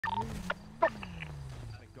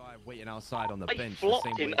waiting outside on the bench.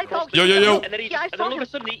 Blocked him. Yo. And then all of a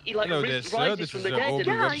sudden he like rises from the dead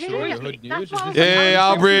and destroys me. Hey,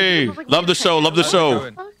 Aubrey. Love the show. Love the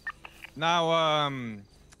show. Now,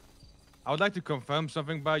 I would like to confirm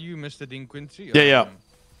something about you, Mr. Dean Quincy. Yeah.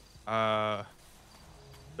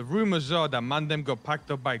 The rumors are that Mandem got packed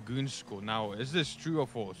up by GOONS school. Now, is this true or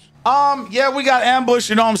false? Yeah, we got ambushed.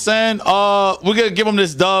 You know what I'm saying? We're gonna give them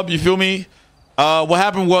this dub. You feel me? What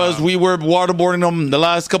happened was we were waterboarding them the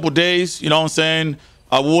last couple days. You know what I'm saying?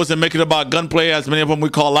 We wasn't making it about gunplay, as many of them we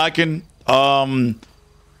call lacking. We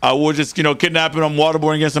were just, kidnapping them,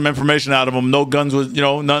 waterboarding, getting some information out of them. No guns was,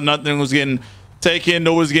 nothing was getting taken.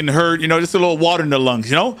 No one was getting hurt. Just a little water in the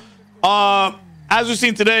lungs. As we've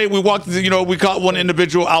seen today, we walked. We caught one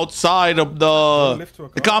individual outside of the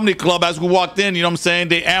comedy club. As we walked in, you know what I'm saying?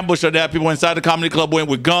 They ambushed us. People inside the comedy club went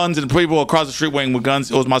with guns, and people across the street went with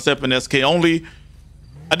guns. It was myself and SK only.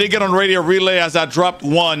 I did get on radio relay as I dropped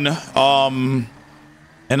one, and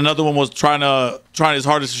another one was trying his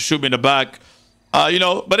hardest to shoot me in the back. But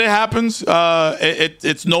it happens.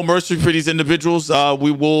 It's no mercy for these individuals.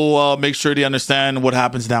 We will make sure they understand what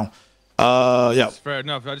happens now. Yeah. That's fair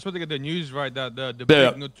enough. I just want to get the news right that the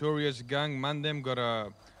big notorious gang Mandem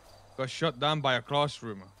got shut down by a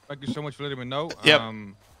classroom. Thank you so much for letting me know. Yep.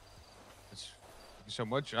 Thank you so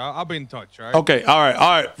much. I'll be in touch. All right. Okay. All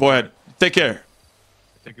right. Go ahead. Take care.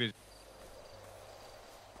 Take it easy.